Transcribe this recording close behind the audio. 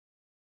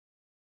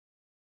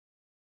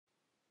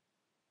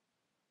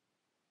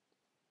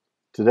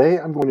Today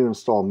I'm going to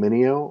install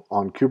Minio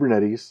on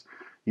Kubernetes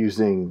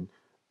using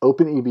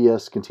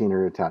OpenEBS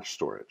container attached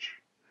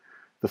storage.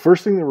 The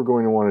first thing that we're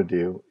going to want to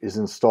do is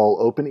install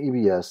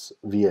OpenEBS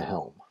via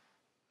Helm.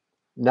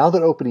 Now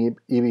that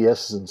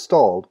OpenEBS is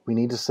installed, we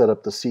need to set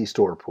up the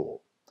CStore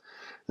Pool.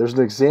 There's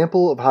an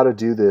example of how to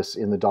do this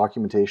in the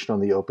documentation on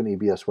the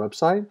OpenEBS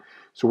website,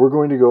 so we're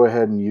going to go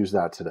ahead and use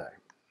that today.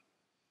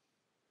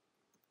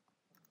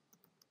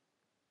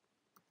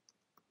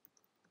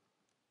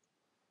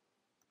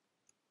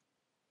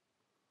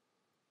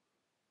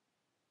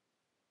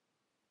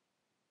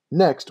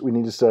 Next, we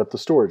need to set up the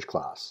storage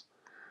class.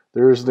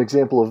 There is an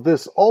example of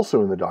this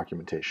also in the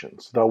documentation,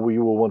 so that we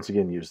will once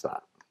again use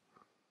that.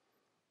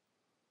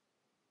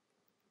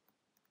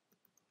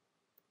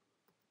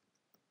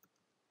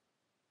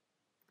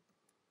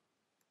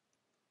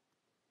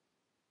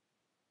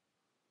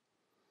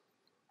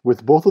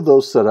 With both of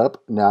those set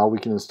up, now we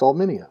can install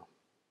Minio.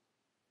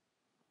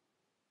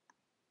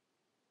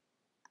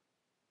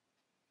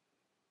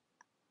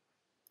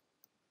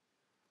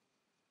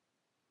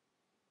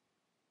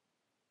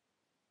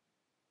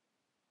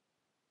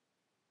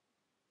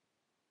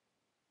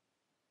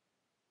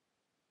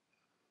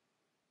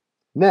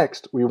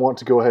 Next, we want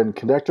to go ahead and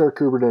connect our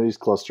Kubernetes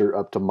cluster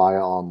up to Maya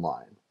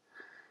Online.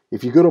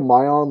 If you go to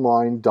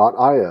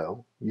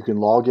mayaonline.io, you can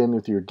log in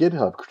with your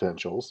GitHub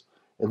credentials,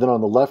 and then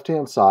on the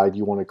left-hand side,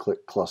 you want to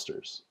click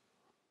Clusters.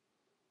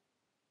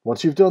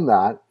 Once you've done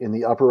that, in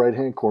the upper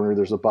right-hand corner,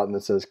 there's a button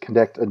that says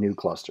Connect a New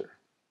Cluster.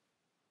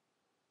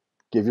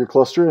 Give your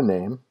cluster a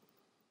name.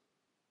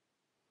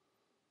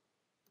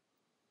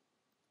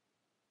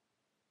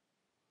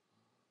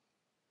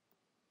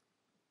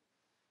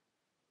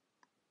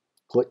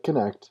 Click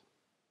Connect.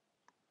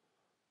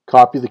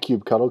 Copy the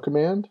kubectl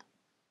command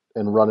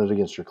and run it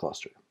against your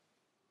cluster.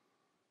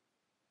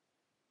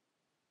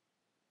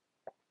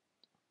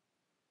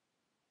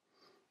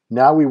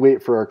 Now we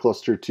wait for our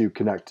cluster to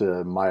connect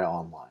to Maya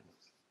Online.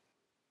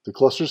 The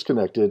cluster is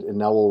connected, and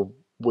now we'll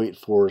wait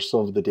for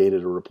some of the data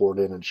to report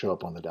in and show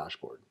up on the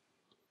dashboard.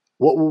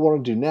 What we'll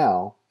want to do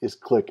now is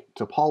click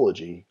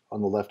Topology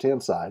on the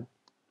left-hand side.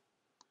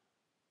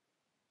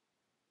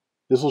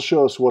 This will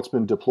show us what's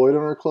been deployed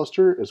on our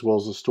cluster, as well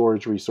as the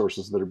storage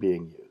resources that are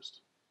being used.